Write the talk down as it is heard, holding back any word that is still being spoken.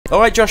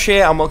Alright, Josh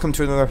here, and welcome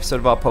to another episode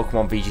of our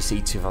Pokemon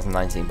VGC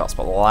 2019 Battle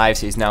Spot Live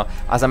series. Now,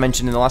 as I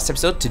mentioned in the last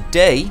episode,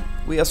 today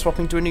we are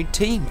swapping to a new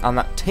team, and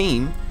that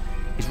team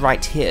is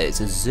right here. It's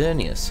a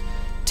Xerneas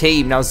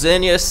team. Now,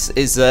 Xerneas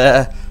is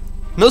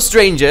no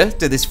stranger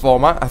to this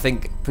format. I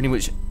think pretty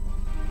much,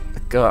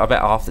 I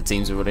bet half the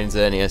teams are running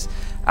Xerneas,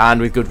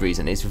 and with good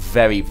reason. It's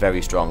very,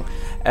 very strong.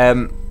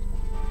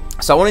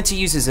 So I wanted to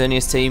use the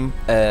Xerneas team.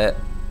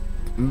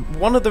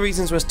 One of the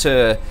reasons was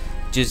to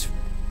just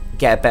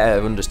get a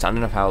better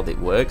understanding of how it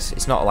works.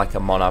 It's not like a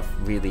mon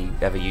I've really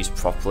ever used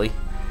properly,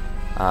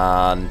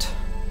 and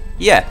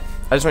yeah,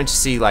 I just wanted to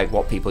see like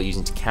what people are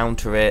using to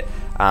counter it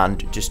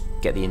and just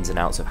get the ins and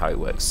outs of how it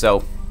works.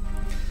 So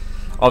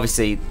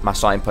obviously my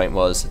starting point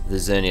was the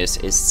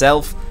Xerneas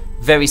itself.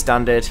 Very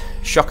standard.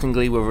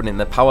 Shockingly, we're running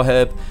the Power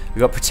Herb.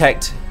 We've got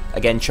Protect,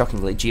 again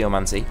shockingly,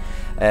 Geomancy,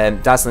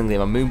 Dazzling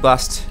Gleam and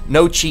Moonblast.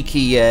 No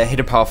cheeky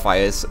hidden power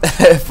fires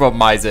from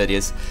my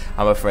Xerneas,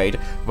 I'm afraid,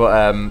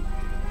 but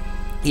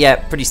yeah,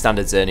 pretty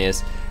standard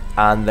Xerneas.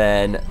 And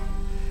then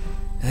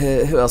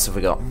who else have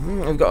we got?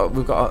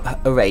 We've got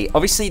Array.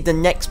 Obviously, the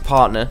next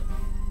partner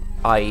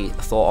I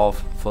thought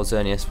of for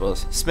Xerneas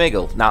was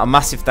Smeargle. Now, a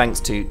massive thanks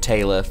to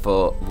Taylor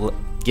for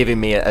giving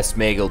me a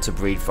Smeargle to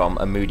breed from,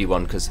 a Moody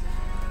one, because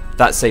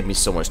that saved me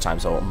so much time.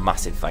 So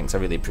massive thanks, I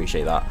really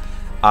appreciate that.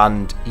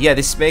 And yeah,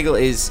 this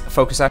Smeargle is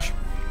Focus Sash.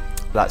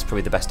 That's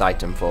probably the best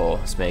item for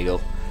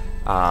Smeargle.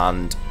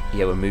 And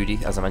yeah, we're Moody,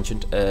 as I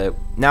mentioned.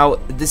 Now,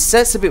 this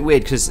set's a bit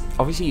weird because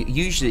obviously,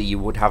 usually you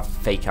would have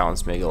Fake Out on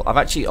Smeargle. I've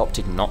actually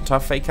opted not to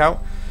have Fake Out.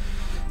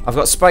 I've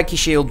got Spiky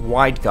Shield,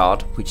 Wide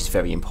Guard, which is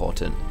very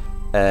important,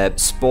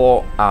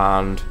 Spore,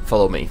 and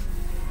Follow Me.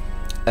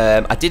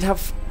 I did have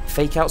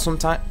Fake Out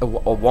sometime at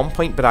one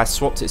point, but I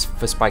swapped it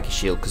for Spiky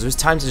Shield because there was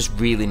times I just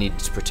really needed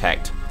to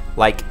protect.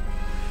 Like,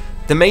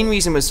 the main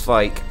reason was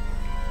like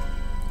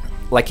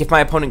if my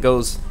opponent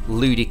goes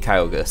Ludi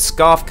Kyogre,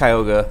 Scarf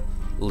Kyogre,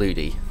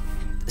 Ludi.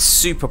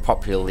 Super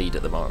popular lead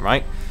at the moment,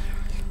 right?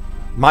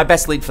 My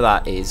best lead for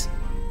that is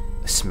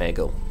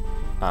Smeargle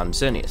and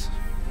Xerneas,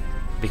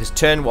 because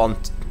turn one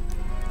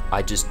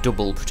I just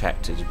double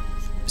protected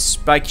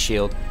Spike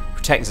Shield,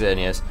 protect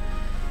Xerneas,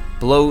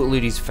 blow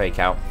Ludi's Fake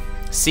Out,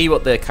 see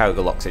what the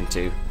Kyogre locks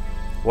into.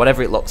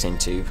 Whatever it locks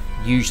into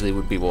usually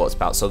would be what it's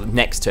about. So the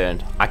next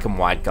turn I can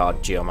Wide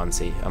Guard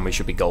Geomancy and we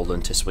should be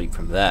golden to sweep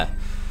from there.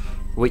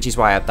 Which is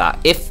why I had that.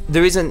 If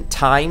there isn't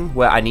time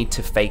where I need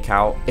to Fake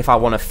Out, if I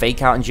want to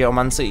Fake Out in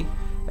Geomancy,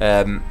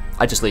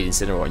 I just lead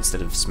Incineroar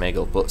instead of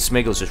Smeargle. But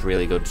Smeargle's just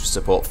really good to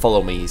support.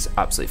 Follow Me is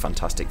absolutely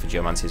fantastic for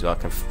Geomancy as well. I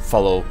can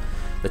follow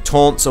the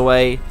Taunts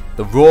away,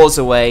 the Roars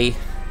away,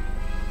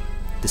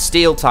 the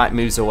Steel type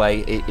moves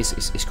away.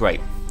 It's great.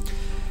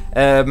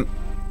 Who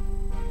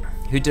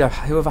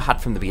have I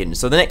had from the beginning?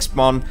 So the next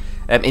one,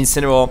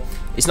 Incineroar.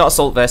 It's not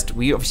Assault Vest.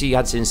 We obviously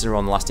had Incineroar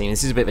on the last team.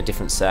 This is a bit of a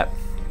different set.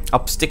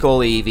 I'll stick all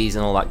the EVs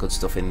and all that good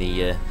stuff in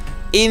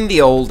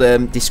the old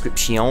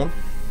description.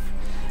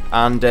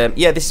 And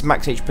yeah, this is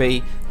max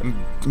HP,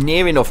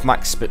 near enough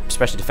max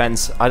special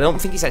defense. I don't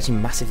think it's actually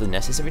massively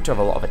necessary to have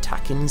a lot of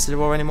attack in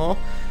Incineroar anymore.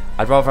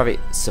 I'd rather have it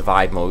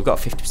survive more. We've got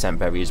 50%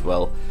 berry as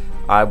well.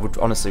 I would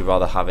honestly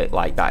rather have it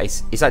like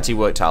that. It's actually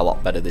worked out a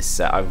lot better this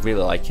set. I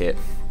really like it.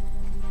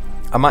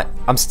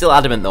 I'm still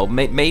adamant though.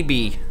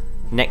 Maybe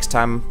next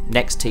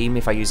team,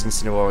 if I use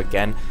Incineroar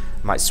again,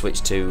 I might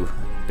switch to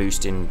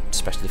boosting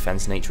special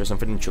defense nature or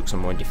something and chuck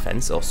some more in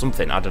defense or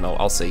something. I don't know,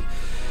 I'll see.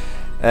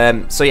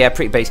 So yeah,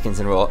 pretty basic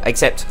Incineroar,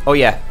 except, oh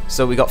yeah,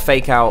 so we got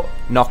Fake Out,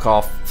 Knock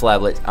Off, Flare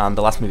Blitz, and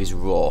the last move is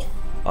Roar.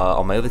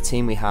 On my other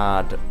team we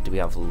had, we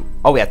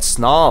had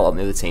Snarl on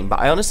the other team, but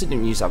I honestly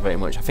didn't use that very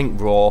much. I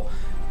think Roar,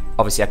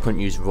 obviously I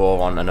couldn't use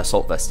Roar on an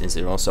Assault Vest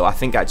Incineroar, so I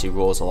think actually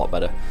Roar's a lot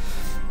better.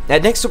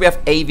 Next up we have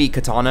AV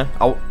Katana.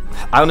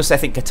 I honestly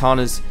think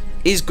Katana's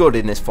is good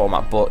in this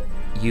format, but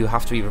you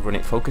have to either run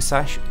it Focus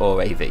Sash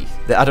or AV.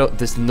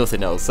 There's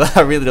nothing else.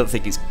 I really don't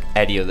think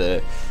any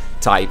other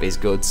type is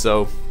good.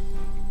 So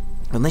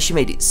unless you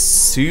made it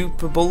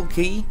super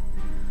bulky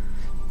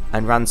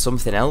and ran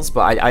something else,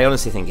 but I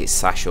honestly think it's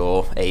Sash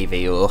or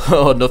AV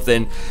or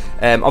nothing.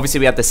 Obviously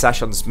we had the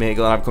Sash on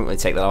Smeargle and I couldn't really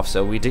take that off,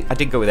 so I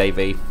did go with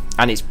AV,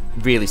 and it's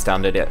really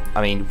standard.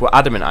 I mean, we're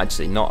Adamant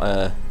actually,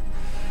 not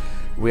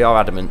we are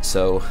Adamant,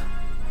 so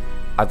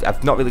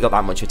I've not really got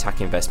that much attack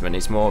investment.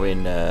 It's more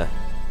in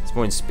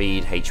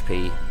speed,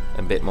 HP, and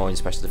a bit more in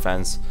special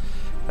defense.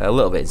 A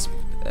little bit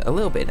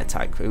in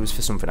attack. It was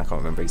for something I can't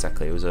remember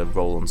exactly. It was a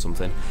roll on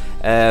something.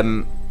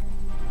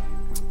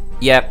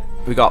 Yeah,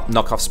 we got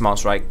Knock Off, Smart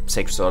Strike,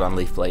 Sacred Sword, and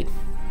Leaf Blade.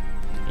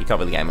 You can't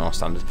really get more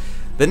standard.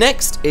 The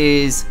next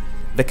is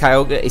the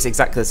Kyogre. It's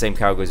exactly the same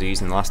Kyogre as we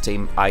used in the last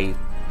team.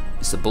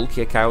 It's a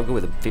bulkier Kyogre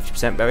with a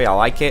 50% berry. I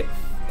like it.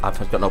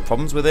 I've got no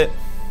problems with it.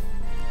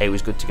 It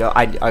was good to go.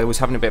 I was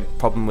having a bit of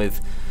problem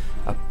with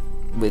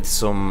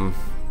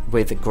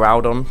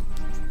Groudon,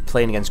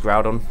 playing against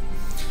Groudon,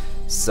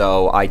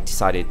 so I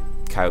decided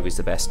Kyogre is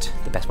the best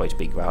way to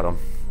beat Groudon.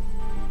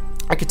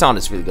 And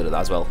Katana's really good at that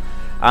as well.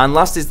 And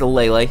last is the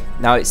Lele.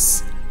 Now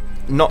it's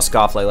not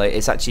Scarf Lele,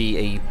 it's actually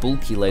a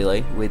bulky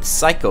Lele with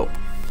Psych Up.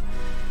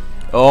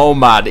 Oh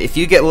man, if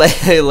you get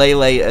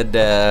Lele and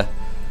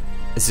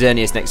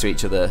Xerneas next to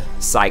each other,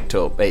 psyched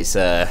up,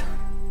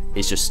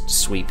 it's just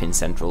sweeping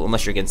central.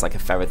 Unless you're against like a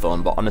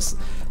Ferrothorn, but honestly,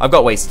 I've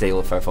got ways to deal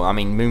with Ferrothorn. I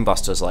mean,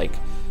 Moonblast does like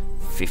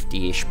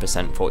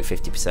 50-ish%,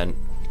 40-50%,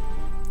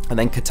 and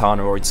then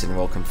Katana or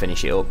Incineroar can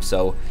finish it up.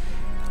 So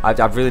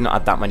I've really not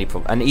had that many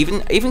problems. And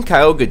even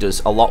Kyogre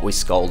does a lot with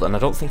Scald, and I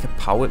don't think a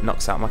Power Whip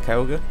knocks out my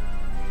Kyogre.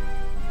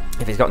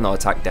 If he's got no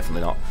attack,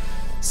 definitely not.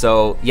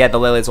 So yeah, the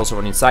Lele is also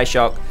running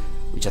Psyshock,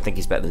 which I think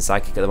is better than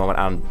Psychic at the moment,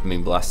 and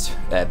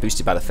Moonblast,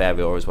 boosted by the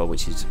Fairy Aura as well,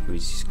 which is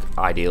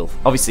ideal.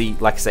 Obviously,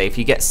 like I say, if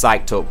you get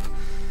psyched up,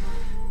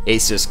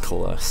 it's just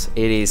class.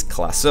 It is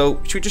class.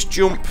 So should we just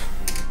jump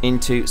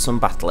into some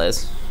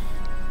battles?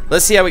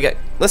 Let's see how we get.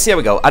 Let's see how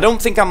we go. I don't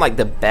think I'm like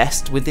the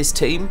best with this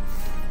team,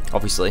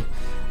 obviously.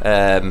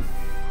 I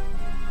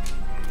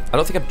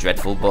don't think I'm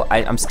dreadful, but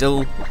I'm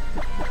still.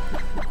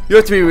 You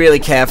have to be really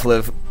careful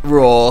of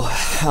raw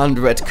and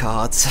red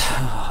cards.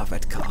 Oh,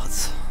 red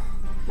cards.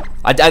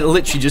 I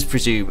literally just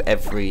presume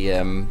every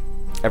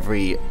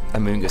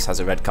Amoongus has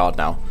a red card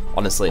now.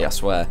 Honestly, I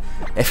swear.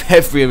 If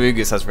every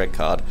Amoongus has a red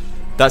card,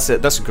 that's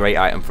a great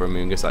item for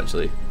Amoongus.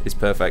 Actually, it's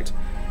perfect.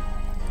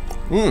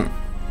 I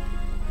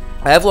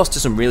have lost to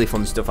some really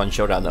fun stuff on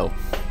Showdown though.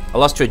 I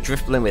lost to a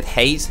Drifblim with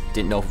Haze.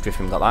 Didn't know if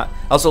Drifblim got that.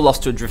 I also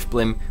lost to a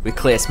Drifblim with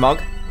Clear Smog.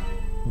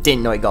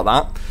 Didn't know it got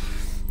that.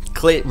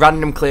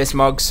 Random Clear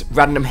Smogs,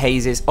 random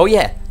Hazes. Oh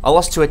yeah, I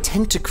lost to a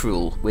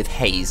Tentacruel with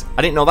Haze.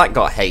 I didn't know that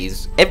got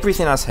Haze.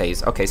 Everything has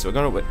Haze. Okay, so we're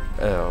going to...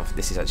 Oh,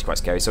 this is actually quite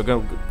scary. So we're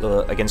going to go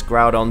against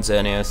Groudon,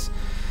 Xerneas,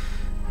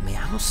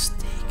 Meowstic?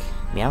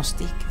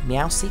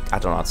 I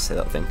don't know how to say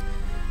that thing.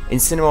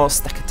 Incineroar,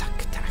 Stack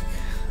Attack,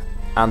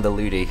 and the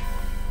Ludi.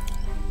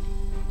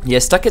 Yeah,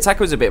 Stack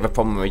Attack was a bit of a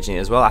problem originally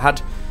as well. I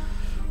had...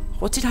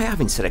 What did I have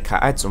instead of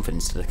I had something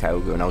instead of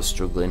Kyogre and I was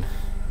struggling.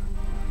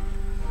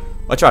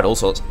 I tried all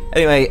sorts.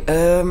 Anyway,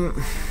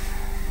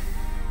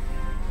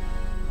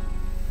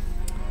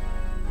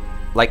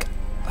 like,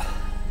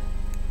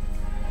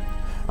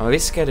 I'm a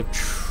bit scared of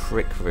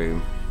Trick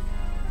Room.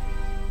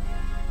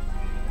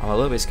 I'm a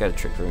little bit scared of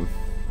Trick Room.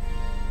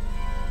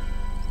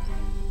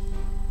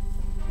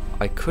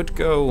 I could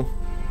go...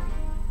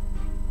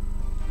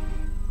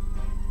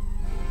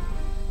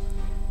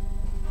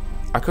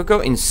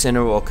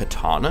 Incineroar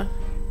Katana.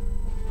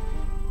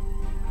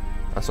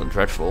 That's not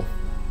dreadful.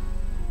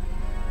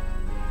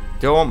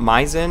 Do I want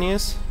my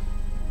Xerneas?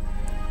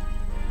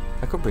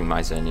 I could bring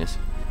my Xerneas.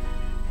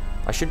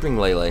 I should bring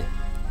Lele.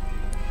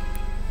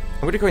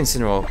 I'm gonna go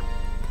Incineroar.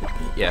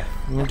 Yeah,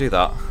 I'm gonna do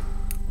that.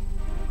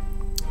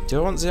 Do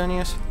I want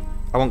Xerneas?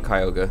 I want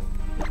Kyogre.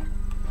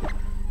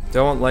 Do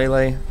I want Lele?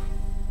 I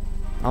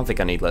don't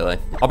think I need Lele.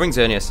 I'll bring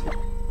Xerneas.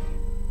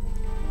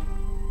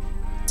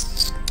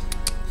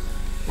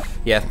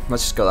 Yeah,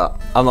 let's just go that.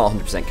 I'm not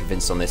 100%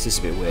 convinced on this. This is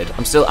a bit weird.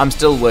 I'm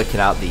still working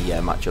out the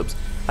matchups.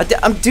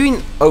 I'm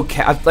doing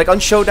okay. Like on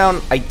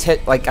Showdown, I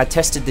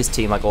tested this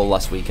team like all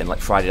last weekend, like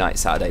Friday night,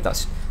 Saturday.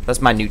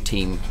 That's my new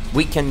team.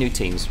 Weekend new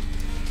teams.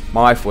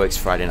 My wife works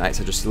Friday nights.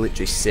 I just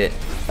literally sit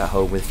at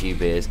home with a few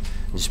beers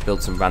and just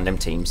build some random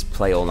teams,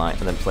 play all night,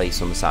 and then play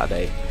some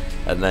Saturday.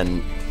 And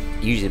then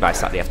usually by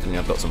Saturday afternoon,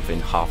 I've got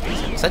something half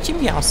decent. It's actually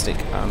Meowstic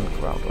and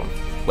Groudon.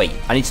 Wait,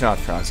 I need to know how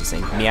to pronounce this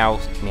thing. Meow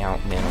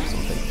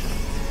something.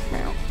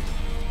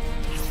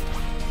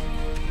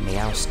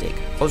 Meowstic.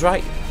 I was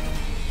right.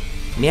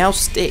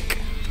 Meowstic.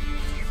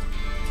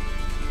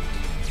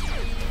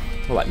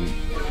 Well, like,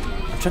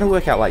 I'm trying to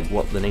work out like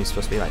what the name's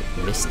supposed to be, like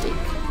Mystic.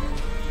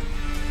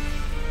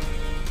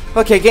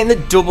 Okay, getting the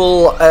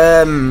double.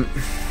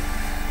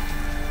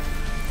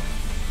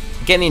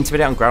 Getting the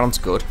Intimidate on Groudon's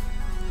good.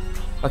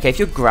 Okay, if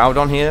you're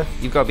Groudon here,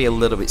 you've got to be a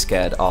little bit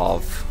scared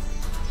of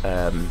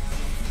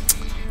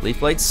Leaf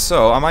Blades.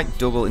 So I might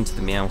double into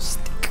the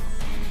Meowstic.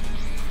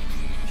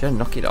 Should I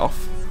knock it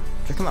off?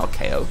 Do you reckon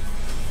that'll KO?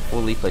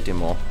 Or Leaf Blade do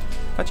more?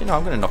 Actually, no,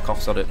 I'm going to knock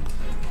off, sod it.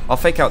 I'll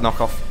fake out knock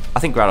off. I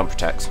think Groudon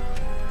protects.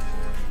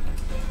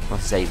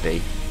 That's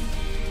AB.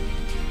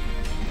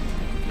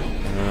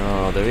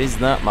 Oh, there is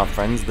that, my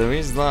friends. There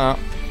is that.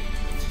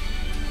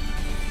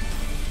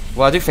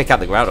 Well, I do fake out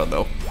the Groudon,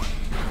 though.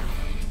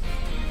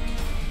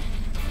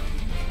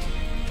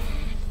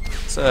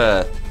 It's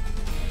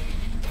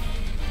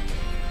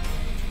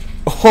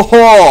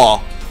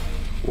Oh!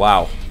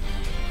 Wow.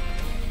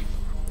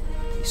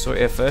 You saw it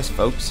here first,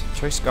 folks.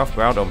 Choice Scarf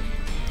Groudon.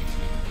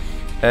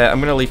 I'm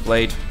going to Leaf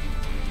Blade.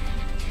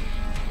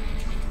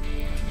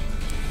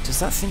 Does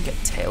that thing get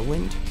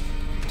Tailwind?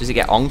 Does it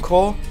get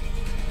Encore?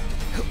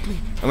 Help me.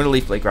 I'm going to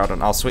Leaf Blade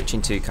Groudon. I'll switch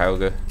into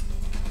Kyogre.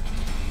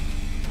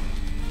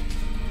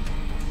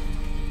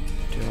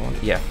 Do I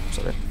want... Yeah,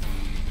 sorry.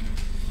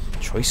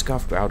 Choice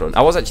Scarf Groudon.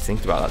 I was actually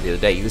thinking about that the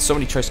other day. There's so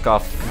many Choice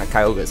Scarf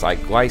Kyogres. Like,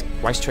 why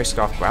is Choice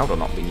Scarf Groudon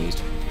not being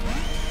used?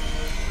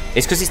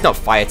 It's because it's not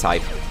Fire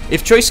type.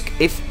 If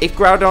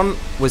Groudon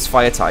was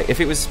Fire type, if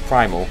it was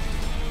Primal,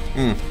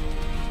 it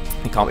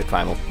can't be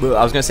Primal. Well,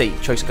 I was gonna say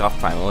Choice Scarf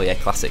Primal. Oh yeah,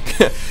 classic.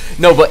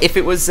 No, but if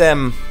it was, I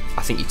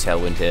think you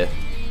Tailwind here.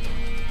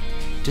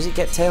 Does it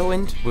get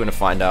Tailwind? We're gonna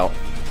find out.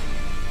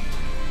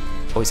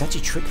 Oh, it's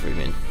actually Trick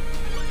Rooming.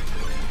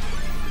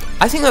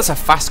 I think that's a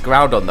fast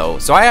Groudon though,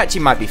 so I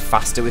actually might be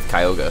faster with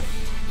Kyogre.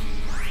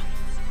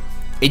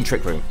 In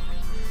Trick Room.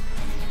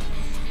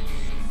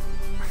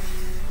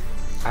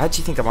 I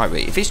actually think I might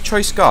be. If it's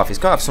Choice Scarf, it's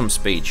got to have some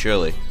speed,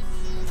 surely.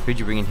 Who'd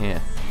you bring in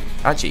here?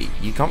 Actually,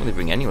 you can't really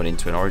bring anyone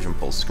into an Origin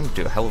Pulse. It's going to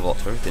do a hell of a lot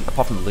to everything,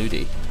 apart from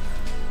Moody.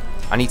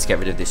 I need to get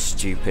rid of this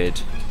stupid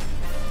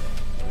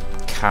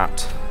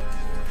cat.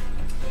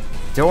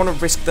 Do I want to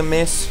risk the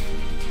miss?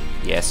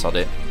 Yeah, sod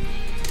it.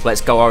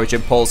 Let's go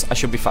Origin Pulse. I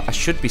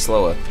should be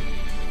slower.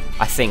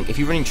 I think if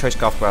you're running Choice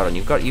Scarf Groudon,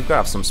 you've got to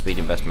have some speed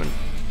investment.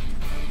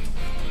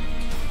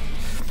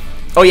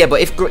 Oh yeah,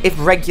 but if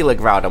regular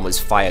Groudon was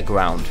Fire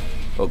Ground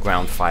or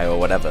Ground Fire or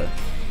whatever,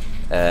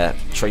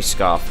 Choice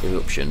Scarf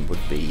Eruption would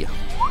be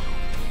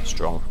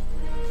strong.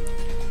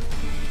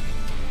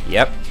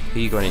 Yep. Who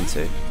are you going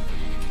into?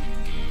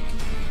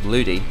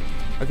 Moody.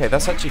 Okay,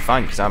 that's actually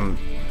fine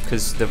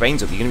because the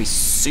rain's up. You're gonna be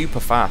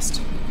super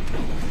fast.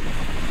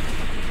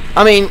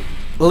 I mean,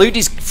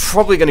 Moody's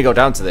probably gonna go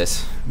down to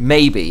this.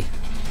 Maybe.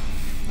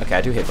 Okay,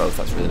 I do hit both.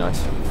 That's really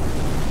nice.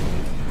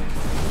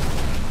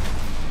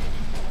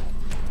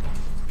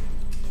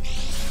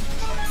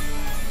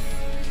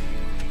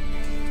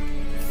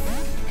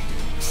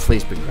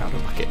 Please bring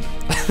Groudon back in.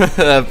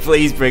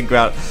 Please bring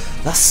Groudon.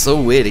 That's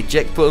so weird.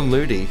 Eject button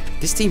Moody.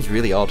 This team's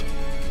really odd.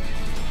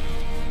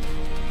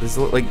 There's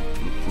like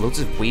loads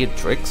of weird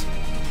tricks.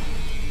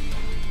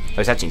 Oh,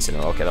 it's actually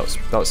Incineroar. Okay,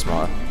 that was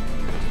smart.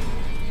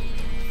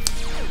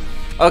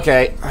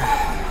 Okay.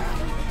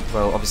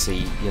 Well,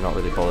 obviously you're not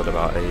really bothered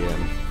about a.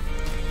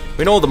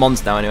 We know all the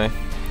mons now anyway.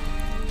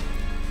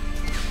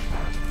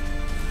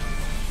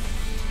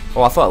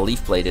 Oh, I thought a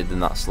Leaf Bladed in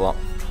that slot.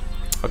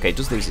 Okay, it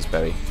does lose its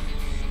berry.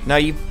 Now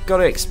you've got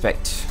to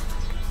expect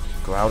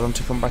Groudon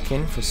to come back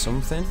in for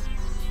something.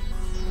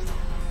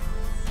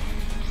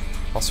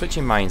 I'll switch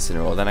in my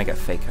Incineroar, then I get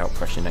Fake Out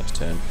Pressure next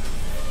turn.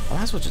 I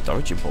might as well just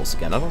Origin Pulse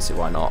again. I don't see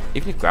why not.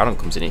 Even if Groudon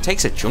comes in, it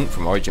takes a chunk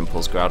from Origin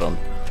Pulse Groudon.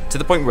 To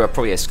the point where I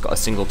probably got a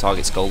single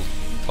target Scald.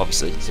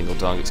 Obviously, single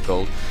target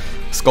Scald.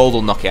 Scald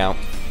will knock it out.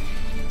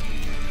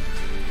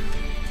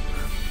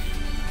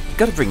 You've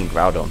got to bring in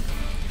Groudon.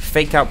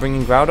 Fake Out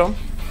bringing Groudon.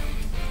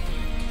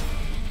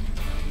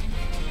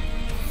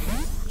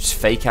 Just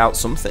fake out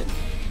something.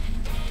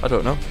 I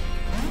don't know.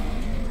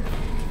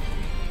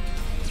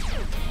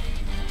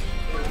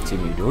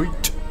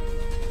 Intimidate.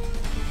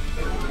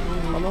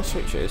 I'm not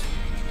switches.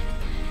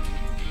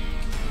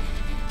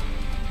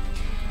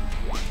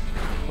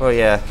 Oh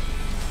yeah.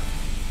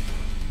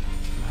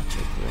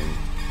 Magic Ring.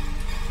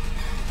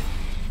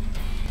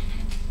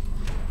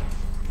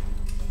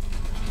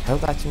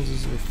 Held items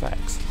as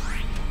effects.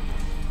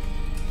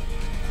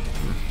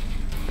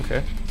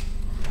 Okay.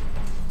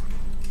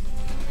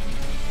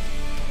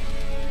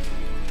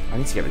 I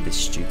need to get rid of this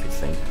stupid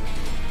thing.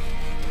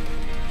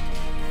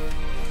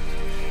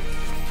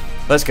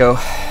 Let's go.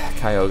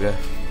 Kyogre.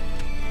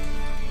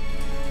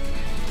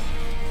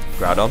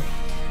 Groudon.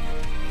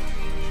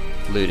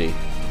 Moody.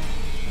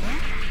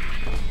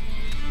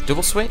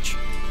 Double switch?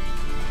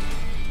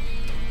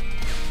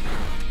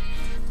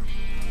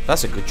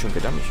 That's a good chunk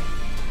of damage.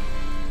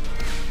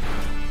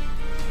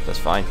 That's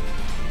fine.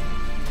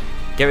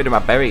 Get rid of my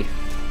berry.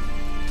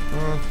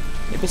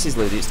 It misses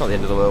Moody, it's not the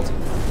end of the world.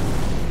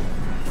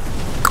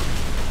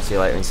 See you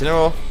later,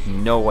 Incineroar.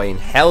 No way in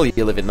hell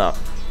you live in that.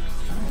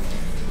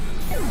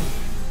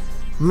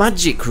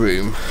 Magic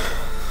Room.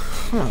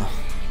 Huh.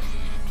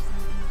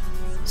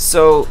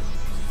 So,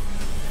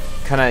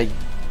 can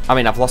I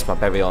mean, I've lost my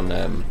berry on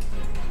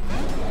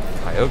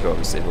Kyogre,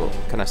 obviously, but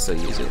can I still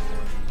use it?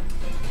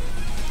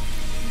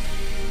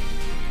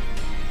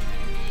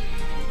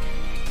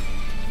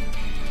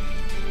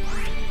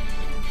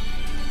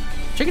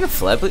 Do you reckon a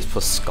Flare Blitz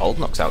plus Scald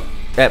knocks out?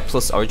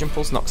 Plus Origin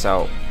Pulse knocks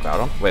out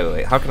Groudon?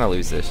 Wait, how can I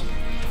lose this?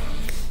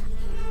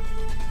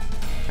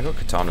 I got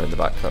Katana in the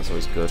back, that's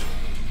always good.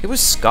 It was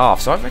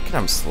Scarf, so I reckon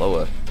I'm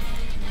slower.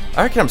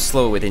 I reckon I'm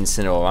slower with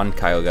Incineroar and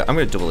Kyogre. I'm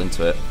going to double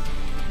into it.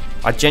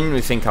 I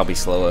genuinely think I'll be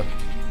slower.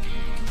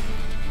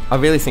 I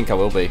really think I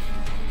will be.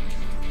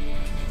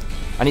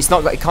 And it's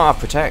not, it can't have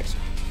Protect.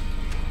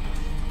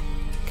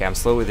 Okay, I'm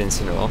slow with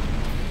Incineroar.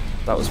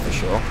 That was for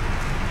sure.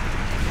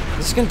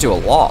 This is going to do a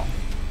lot.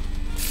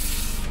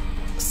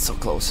 So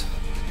close.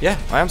 Yeah,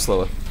 I am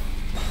slower.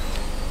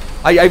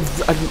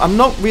 I'm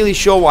not really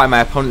sure why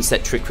my opponent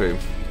set Trick Room.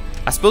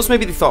 I suppose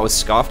maybe they thought it was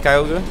Scarf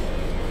Kyogre,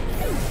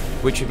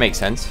 which would make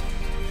sense.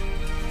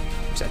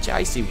 It's actually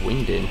Icy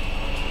Wind in.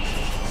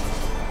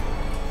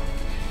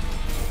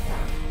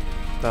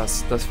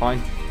 That's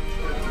fine.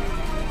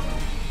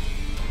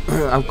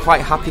 I'm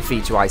quite happy for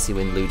you to Icy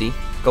Wind, Moody.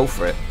 Go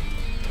for it.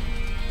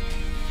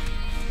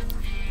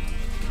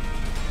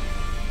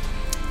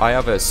 I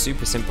have a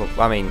super simple.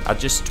 I mean, I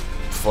just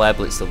Flare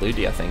Blitz the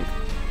Moody, I think,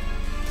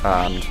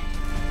 and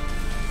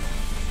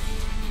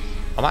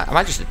I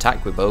might just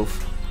attack with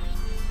both.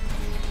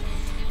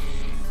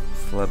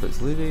 Flare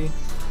Blitz Moody.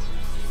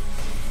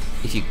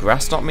 If you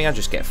Grass Knot me, I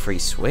just get a free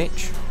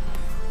switch.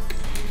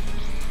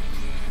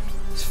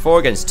 It's 4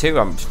 against 2.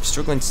 I'm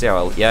struggling to see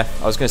how I... Yeah,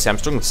 I was going to say, I'm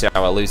struggling to see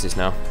how I lose this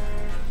now.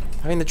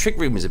 I mean, the trick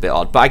room is a bit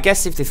odd, but I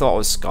guess if they thought I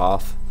was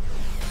Scarf,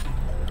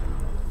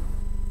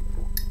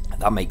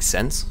 that makes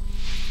sense.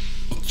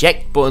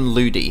 Eject button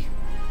Ludi.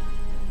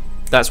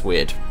 That's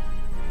weird.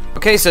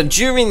 Okay, so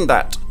during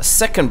that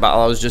second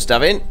battle I was just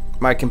having,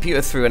 my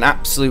computer threw an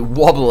absolute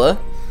wobbler.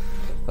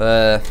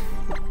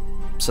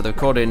 So the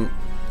recording,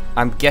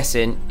 I'm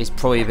guessing, is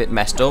probably a bit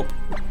messed up.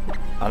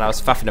 And I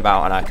was faffing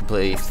about and I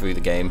completely threw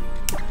the game.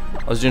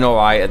 I was doing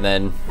alright and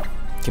then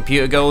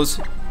computer goes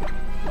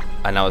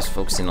and I was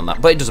focusing on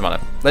that. But it doesn't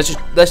matter. Let's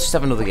just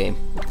have another game.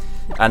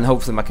 And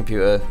hopefully my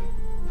computer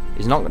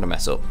is not going to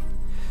mess up.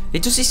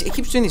 It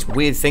keeps doing this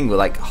weird thing where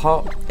like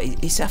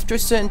it's after a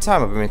certain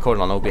time I've been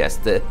recording on OBS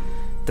the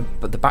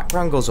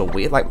background goes all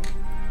weird, like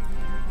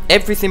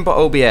everything but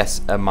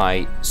OBS and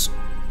my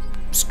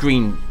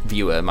screen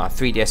viewer, my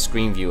 3DS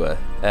screen viewer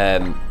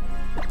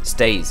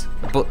stays,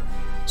 but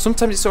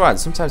sometimes it's alright,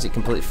 sometimes it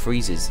completely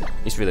freezes.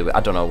 It's really weird. I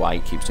don't know why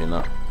it keeps doing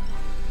that.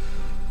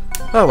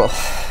 Oh well.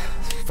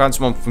 Found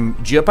someone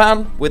from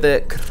Japan with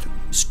a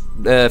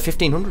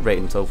 1500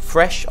 rating, so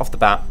fresh off the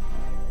bat.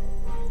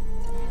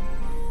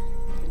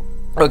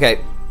 Okay.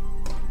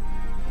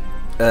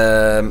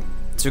 So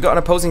we've got an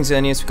opposing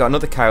Xerneas, we've got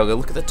another Kyogre.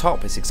 Look at the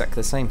top, it's exactly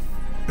the same.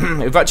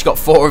 We've actually got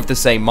 4 of the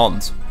same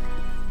mons.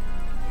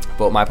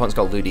 But my opponent's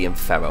got Ludi and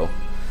Pharaoh.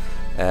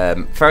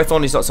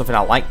 Ferrothorn is not something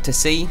I like to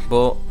see,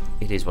 but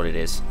it is what it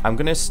is. I'm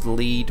going to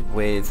lead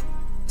with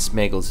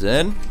Smeargle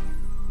Xern.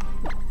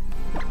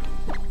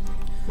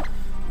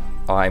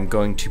 I'm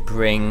going to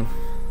bring...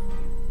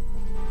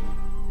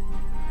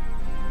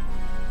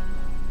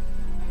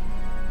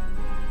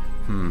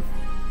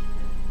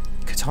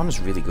 Katana's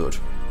really good.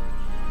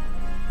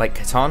 Like,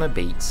 Katana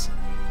beats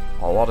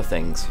a lot of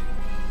things.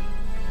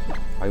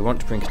 I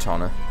want to bring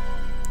Katana.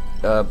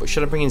 But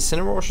should I bring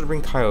Incineroar or should I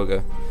bring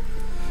Kyogre?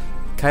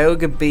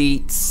 Kyogre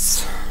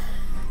beats...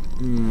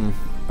 I'm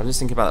just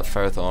thinking about that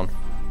Ferrothorn.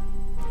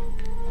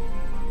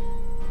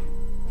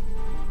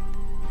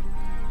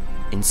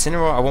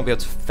 Incineroar I won't be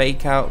able to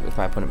fake out if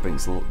my opponent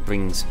brings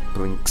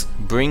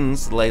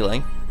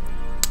Lele.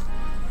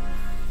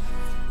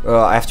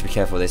 I have to be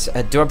careful with this.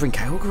 Do I bring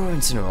Kyogre or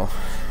Incineroar?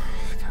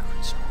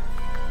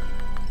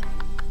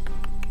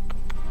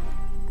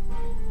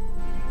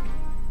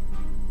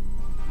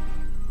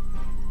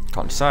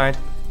 Can't decide.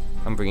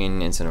 I'm bringing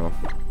Incineroar.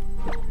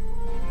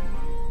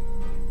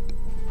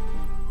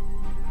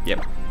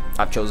 Yep,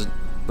 I've chosen.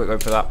 We're going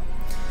for that.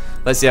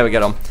 Let's see how we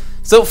get on.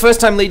 So, first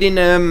time leading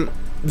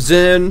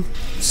Xern,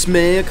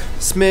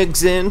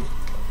 Xern.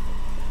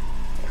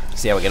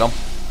 See how we get on.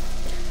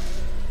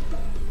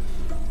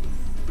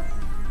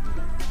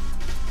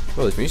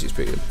 Oh, this music's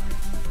pretty good.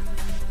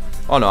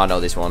 Oh no, I know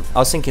this one. I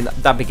was thinking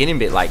that beginning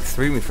bit like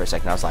threw me for a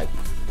second. I was like,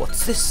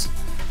 what's this?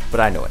 But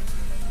I know it.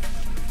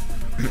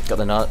 Got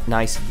the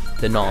nice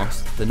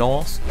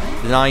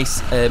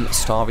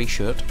starry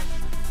shirt.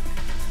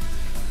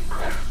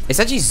 It's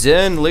actually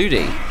Xern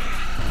Ludi.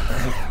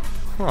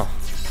 Huh.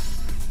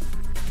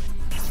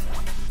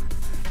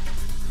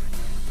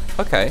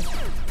 Okay.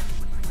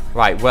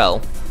 Right,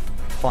 well,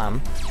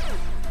 plan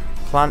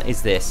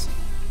is this.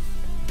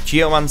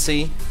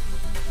 Geomancy.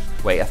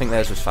 Wait, I think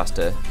theirs was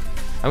faster.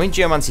 I'm in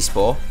Geomancy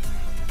Spore.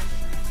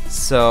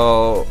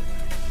 So,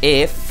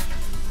 if...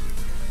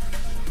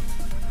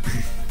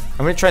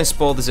 I'm going to try and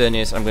Spore the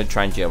Xerneas, I'm going to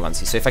try and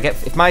Geomancy. So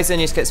if my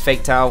Xerneas gets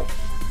faked out,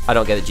 I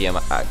don't get the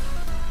Geomancy.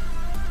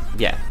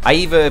 Yeah, I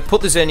either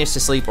put the Xerneas to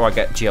sleep or I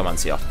get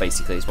Geomancy off,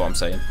 basically, is what I'm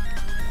saying.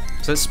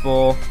 So let's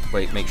Spore.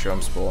 Wait, make sure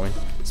I'm Sporing.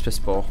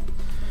 Spore.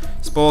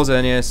 Spore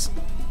Xerneas.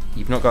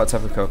 You've not got a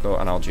Tapu Koko,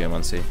 and I'll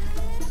Geomancy.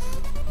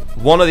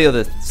 One or the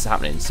other is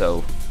happening,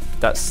 so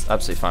that's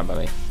absolutely fine by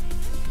me.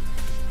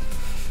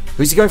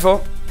 Who's he going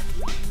for?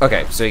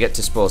 Okay, so you get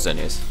to Spore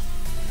Xerneas.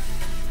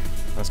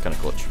 That's kind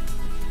of clutch.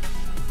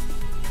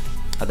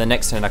 And then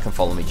next turn I can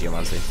follow me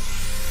Geomancy.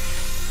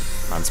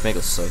 Man,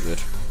 Smeargle's so good.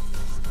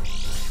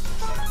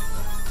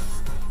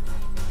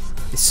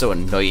 It's so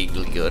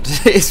annoyingly good.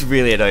 It's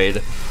really annoying.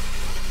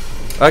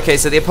 Okay,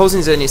 so the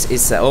opposing Xerneas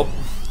is set up.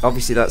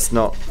 Obviously that's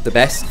not the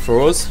best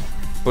for us,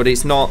 but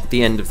it's not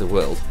the end of the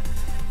world.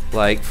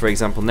 Like, for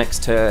example,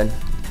 next turn,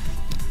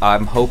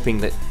 I'm hoping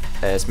that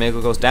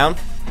Smeargle goes down,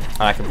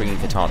 and I can bring in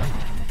Katana.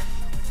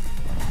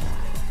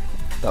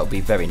 That would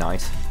be very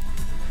nice.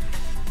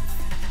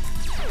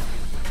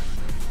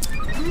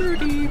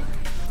 Moody.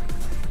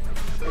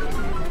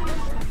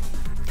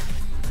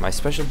 My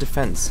special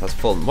defense has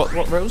fallen. What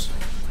rose?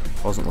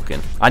 I wasn't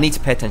looking. I need to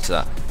pay attention to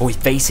that. Oh,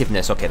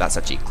 evasiveness. Okay, that's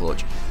actually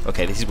clutch.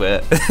 Okay, this is where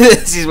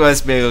this is where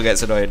Smeargle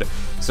gets annoyed.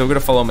 So we're gonna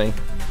follow me,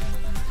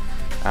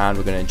 and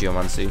we're gonna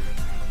Geomancy,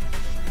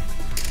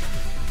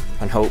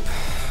 and hope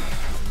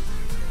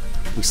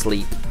we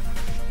sleep.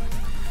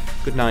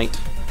 Good night.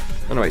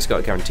 Oh no, it's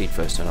got a guaranteed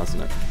first turn,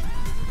 hasn't it?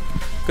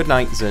 Good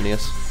night,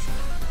 Xerneas.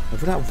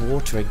 I've run out of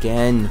water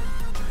again.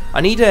 I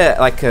need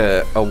a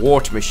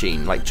water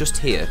machine, like just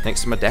here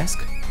next to my desk.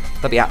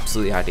 That'd be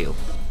absolutely ideal.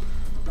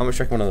 How much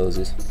do you reckon one of those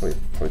is?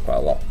 Probably quite a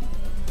lot.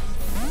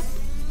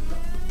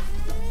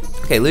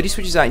 Okay, Ludi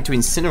switches out into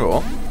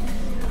Incineroar.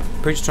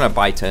 Probably just trying to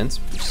buy turns,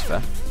 which is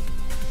fair.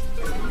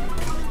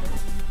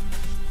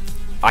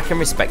 I can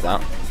respect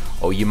that.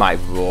 Oh, you might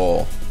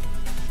roar.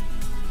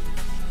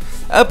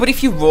 But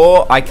if you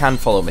roar, I can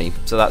follow me,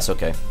 so that's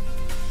okay.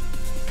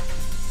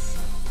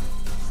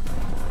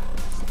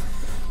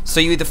 So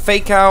you either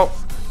fake out...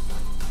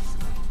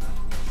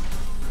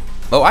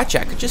 Oh, actually,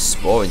 I could just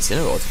Spore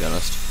Incineroar, to be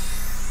honest.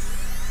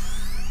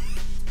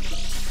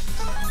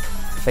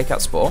 Fake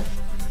out Spore.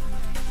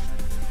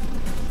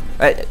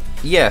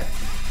 Yeah.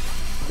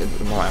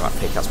 Well, I might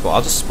fake out Spore.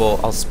 I'll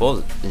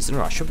Spore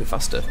Incineroar. I should be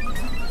faster.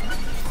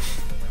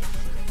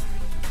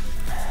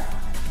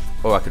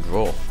 Or I could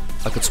roar.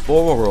 I could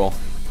Spore or roar.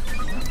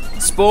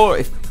 Spore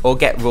or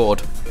get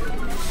roared.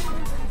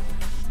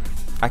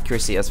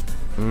 Accuracy as...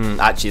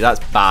 actually,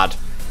 that's bad.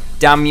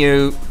 Damn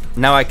you.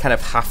 Now I kind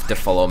of have to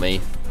follow me.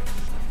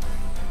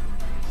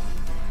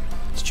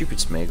 Stupid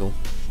Smeargle.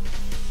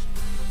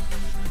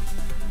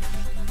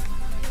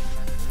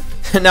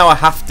 Now I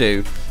have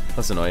to.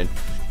 That's annoying.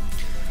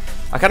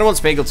 I kind of want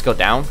Smeargle to go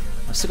down.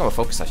 I still got my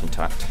Focus Sash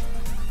intact.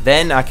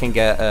 Then I can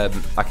get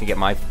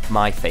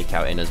my fake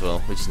out in as well,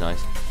 which is nice.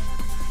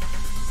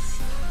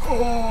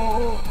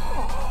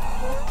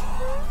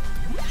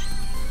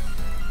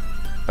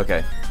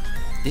 Okay.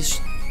 This.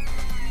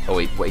 Oh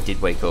wait, he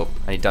did wake up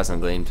and he Dazzling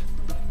Gleamed.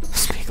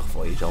 Smeargle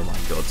Voyage. Oh my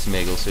god,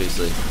 Smeargle,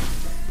 seriously.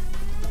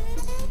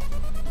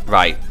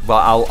 Right.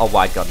 Well, I'll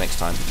Wide Guard next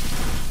time.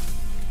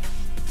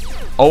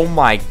 Oh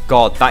my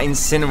god, that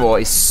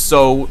Incineroar is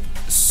so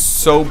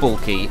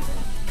bulky.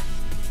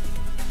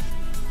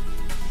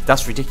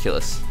 That's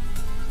ridiculous.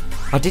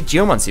 I did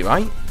Geomancy,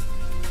 right?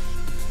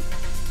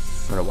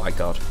 I'm gonna Wide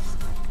Guard.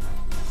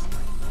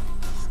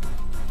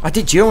 I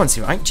did Geomancy,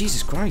 right?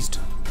 Jesus Christ.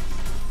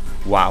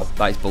 Wow,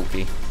 that is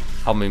bulky.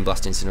 I'll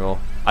Moonblast Incineroar.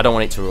 I don't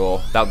want it to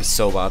roar. That would be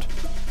so bad.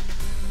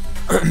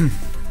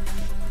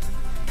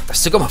 I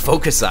still got my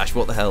Focus Sash.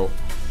 What the hell?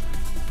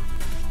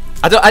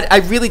 I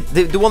really.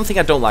 The one thing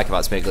I don't like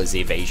about Smeargle is the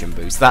evasion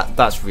boost.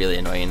 That's really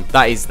annoying.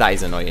 That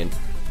is annoying.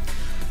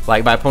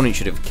 Like, my opponent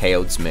should have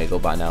KO'd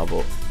Smeargle by now,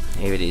 but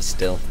here it is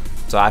still.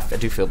 So I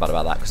do feel bad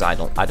about that because I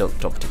don't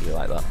particularly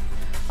like that.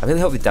 I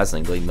really hope the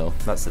Dazzling Gleam though.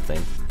 That's the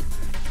thing.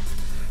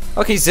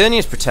 Okay,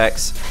 Xerneas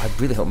protects. I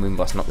really hope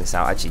Moonblast knocked this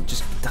out. Actually,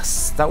 just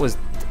that was.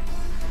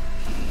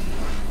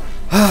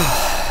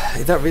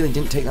 That really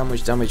didn't take that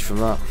much damage from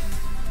that.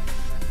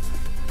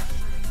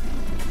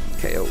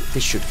 KO.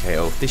 This should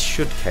KO. This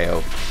should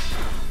KO.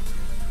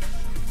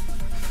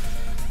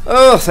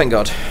 Oh, thank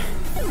God.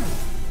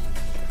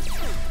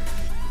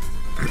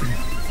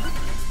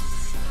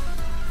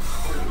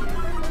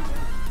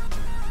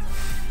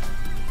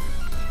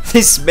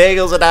 This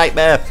Smeargle's a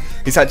nightmare.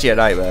 It's actually a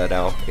nightmare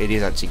now. It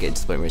is actually getting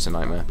to the point where it's a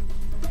nightmare.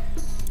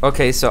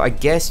 Okay, so I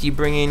guess you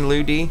bring in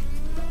Ludi.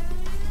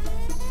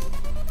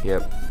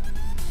 Yep.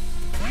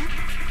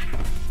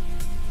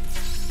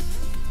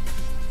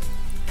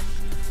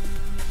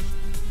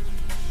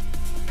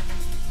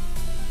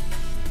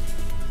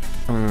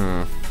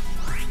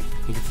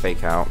 You can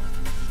fake out.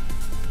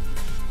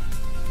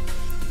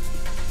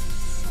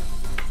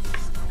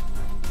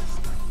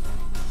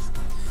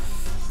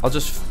 I'll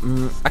just...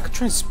 I could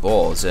try and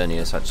Spore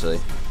Xerneas, actually.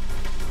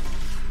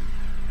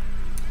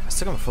 I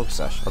still got my Focus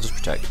Sash. I'll just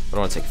protect. I don't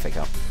want to take a fake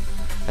out.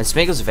 And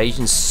Smeargle's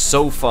evasion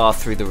so far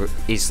through the...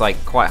 is,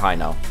 like, quite high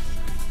now.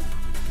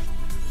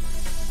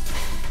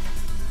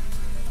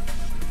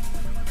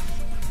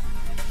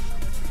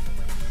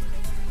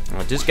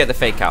 I'll just get the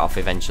fake out off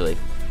eventually.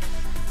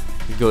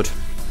 Good.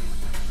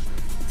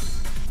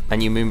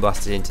 And you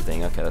Moonblasted into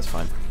thing. Okay, that's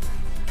fine.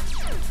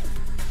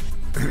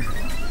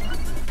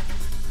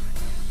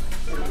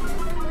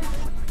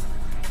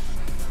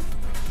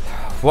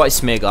 What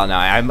is Smeargle now?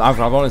 I've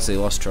honestly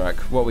lost track.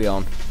 What are we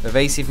on?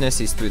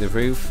 Evasiveness is through the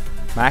roof.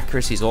 My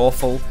accuracy is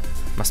awful.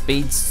 My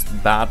speed's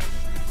bad.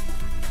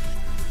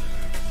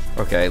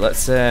 Okay,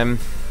 let's I'll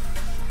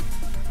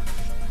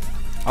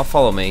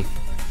follow me.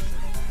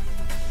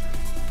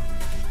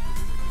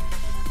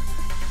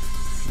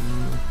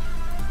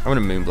 I'm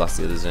gonna Moonblast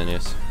the other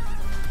Xerneas.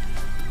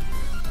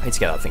 I need to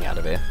get that thing out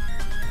of here.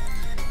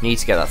 Need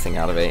to get that thing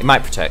out of here. It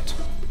might protect.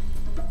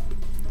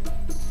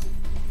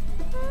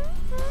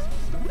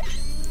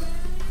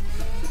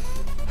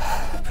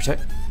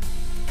 Protect.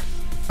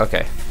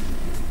 Okay.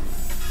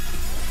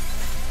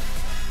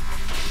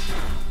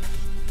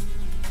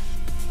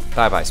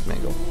 Bye bye,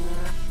 Smeargle.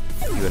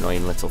 You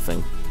annoying little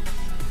thing.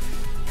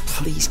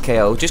 Please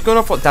KO. Just going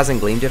off what Dazzling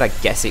Gleam did, I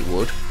guess it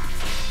would.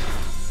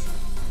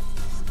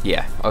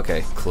 Yeah,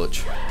 okay,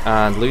 clutch.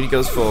 And Ludi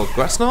goes for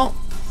Grass Knot.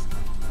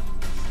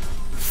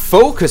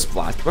 Focus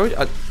Blast, bro.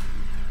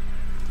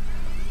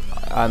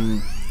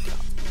 I'm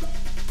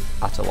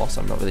at a loss.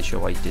 I'm not really sure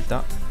why you did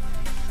that.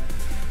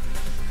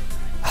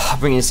 I'll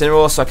bring in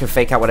Incineroar so I can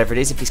fake out whatever it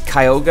is. If it's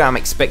Kyogre, I'm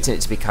expecting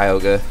it to be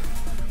Kyogre.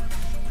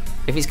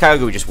 If it's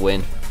Kyogre, we just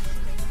win.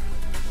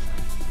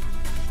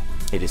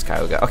 It is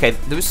Kyogre. Okay,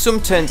 there was some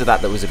turns of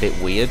that was a bit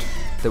weird.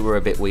 That were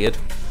a bit weird.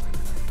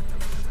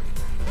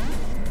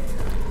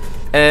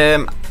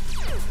 I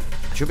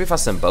should be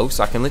faster than both,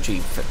 so I can literally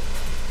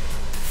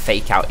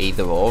fake out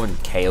either or and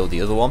KO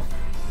the other one.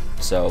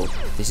 So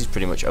this is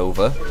pretty much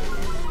over.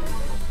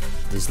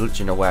 There's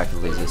literally no way I can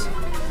lose this.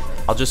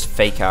 I'll just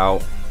fake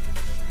out.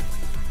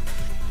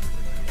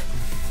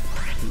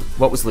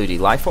 What was Ludi?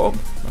 Life Orb?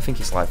 I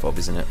think it's Life Orb,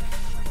 isn't it?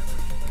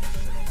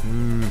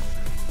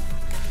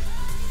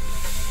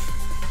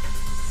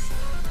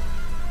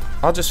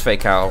 I'll just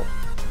fake out.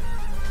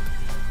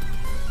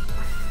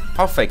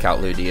 I'll fake out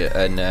Ludi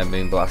and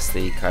Moonblast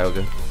the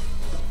Kyogre.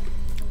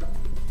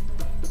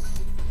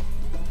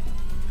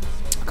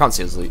 I can't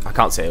see us. I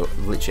can't see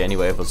literally any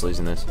way of us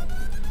losing this.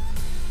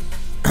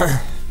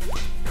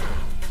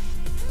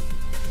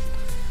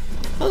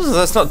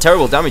 That's not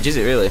terrible damage, is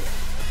it? Really?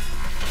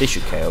 This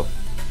should KO.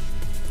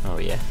 Oh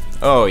yeah.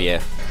 Oh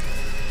yeah.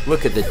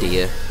 Look at the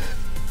deer.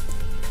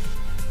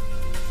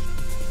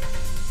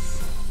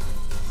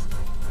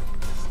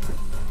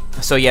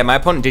 So yeah, my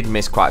opponent did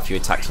miss quite a few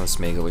attacks on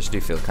Smeargle, which I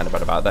do feel kind of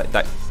bad about.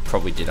 That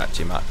probably did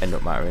actually end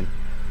up mattering.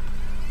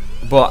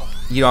 But,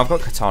 you know, I've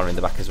got Katana in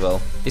the back as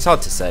well. It's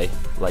hard to say.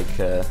 Like,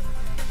 it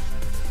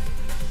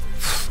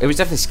was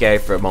definitely scary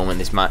for a moment,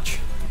 this match.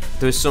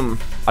 There was some...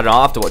 I don't know,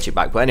 I'll have to watch it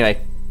back. But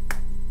anyway,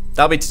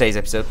 that'll be today's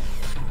episode.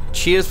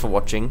 Cheers for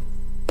watching.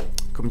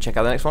 Come and check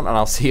out the next one, and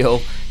I'll see you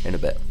all in a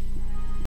bit.